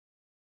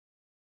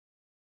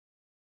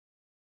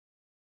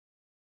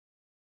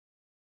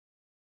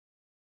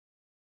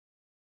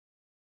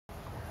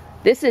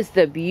This is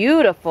the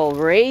beautiful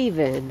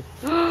Raven.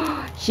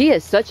 She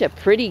is such a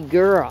pretty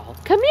girl.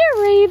 Come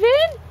here,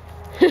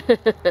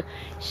 Raven.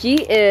 She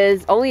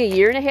is only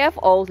 1.5 years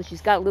old, so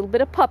she's got a little bit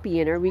of puppy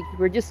in her.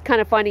 We're just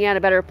kind of finding out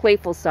about her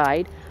playful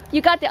side.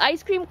 You got the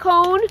ice cream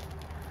cone?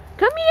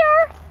 Come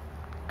here.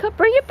 Come,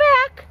 bring it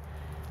back.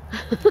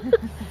 Come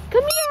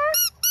here.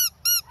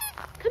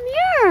 Come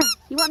here.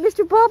 You want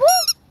Mr. Bubble?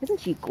 Isn't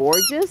she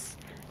gorgeous?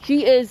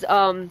 She is,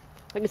 like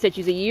I said,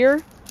 she's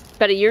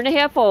about 1.5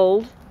 years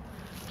old.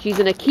 She's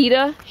an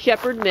Akita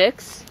Shepherd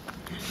mix.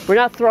 We're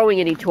not throwing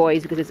any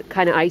toys because it's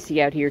kind of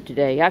icy out here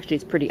today. Actually,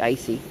 it's pretty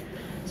icy.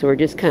 So we're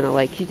just kind of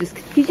like, she's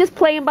just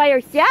playing by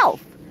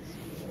herself.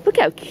 Look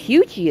how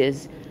cute she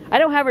is. I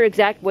don't have her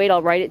exact weight.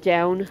 I'll write it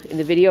down in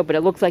the video, but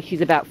it looks like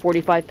she's about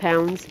 45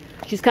 pounds.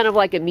 She's kind of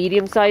like a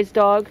medium-sized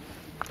dog.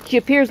 She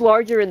appears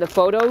larger in the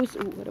photos.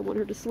 Ooh, I don't want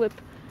her to slip.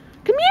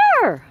 Come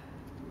here!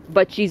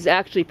 But she's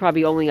actually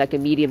probably only like a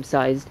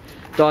medium-sized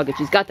dog. And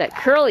she's got that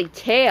curly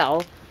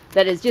tail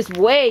that is just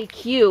way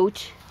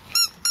cute.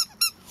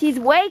 She's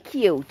way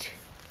cute.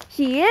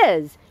 She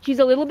is. She's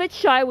a little bit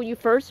shy when you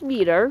first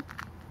meet her,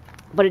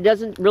 but it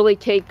doesn't really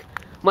take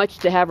much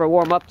to have her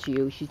warm up to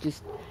you. She's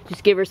just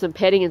give her some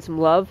petting and some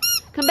love.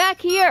 Come back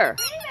here.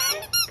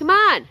 Raven! Come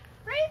on.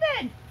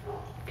 Raven!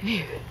 Come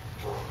here.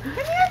 Come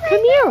here, Raven!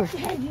 Come here.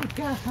 There you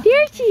go.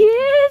 There she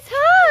is.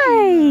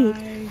 Hi.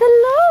 Hi.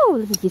 Hello.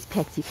 Let me just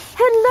pet you.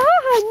 Hello,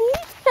 honey.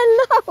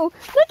 Hello.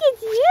 Look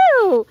at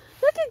you.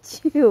 Look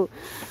at you.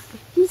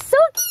 She's so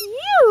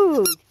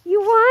cute.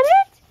 You want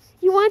it?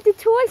 You want the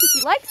toys? If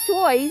she likes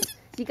toys,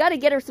 you got to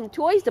get her some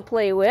toys to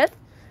play with.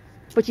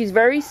 But she's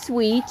very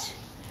sweet,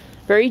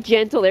 very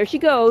gentle. There she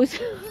goes.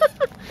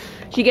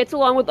 She gets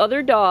along with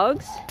other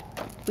dogs.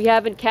 We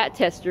haven't cat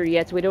tested her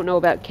yet, so we don't know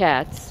about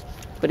cats.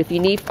 But if you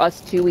need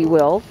us to, we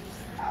will.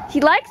 She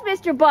likes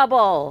Mr.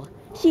 Bubble.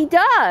 She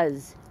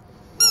does.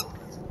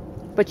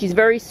 But she's a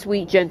very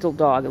sweet, gentle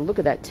dog. And look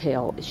at that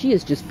tail. She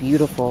is just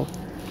beautiful.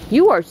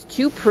 You are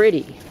too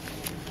pretty.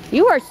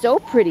 You are so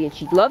pretty. And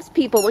she loves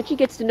people once she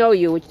gets to know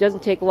you, which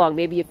doesn't take long,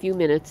 maybe a few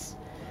minutes.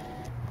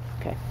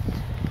 Okay.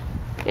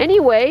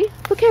 Anyway,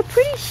 look how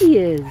pretty she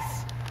is.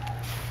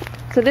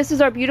 So this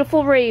is our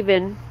beautiful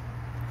Raven.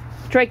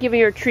 Tried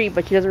giving her a treat,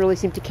 but she doesn't really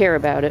seem to care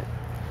about it.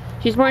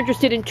 She's more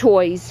interested in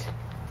toys.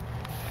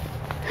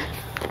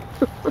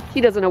 She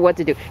doesn't know what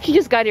to do. She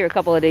just got here a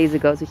couple of days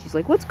ago, so she's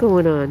like, what's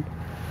going on?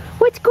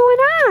 What's going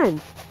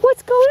on?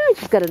 What's going on?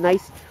 She's got a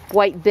nice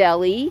white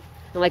belly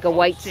and like a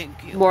white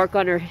mark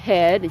on her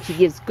head, and she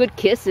gives good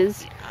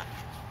kisses.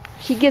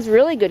 She gives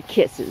really good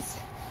kisses.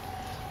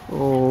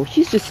 Oh,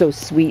 she's just so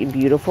sweet and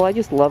beautiful. I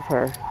just love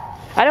her.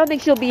 I don't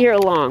think she'll be here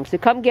long, so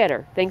come get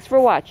her. Thanks for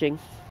watching.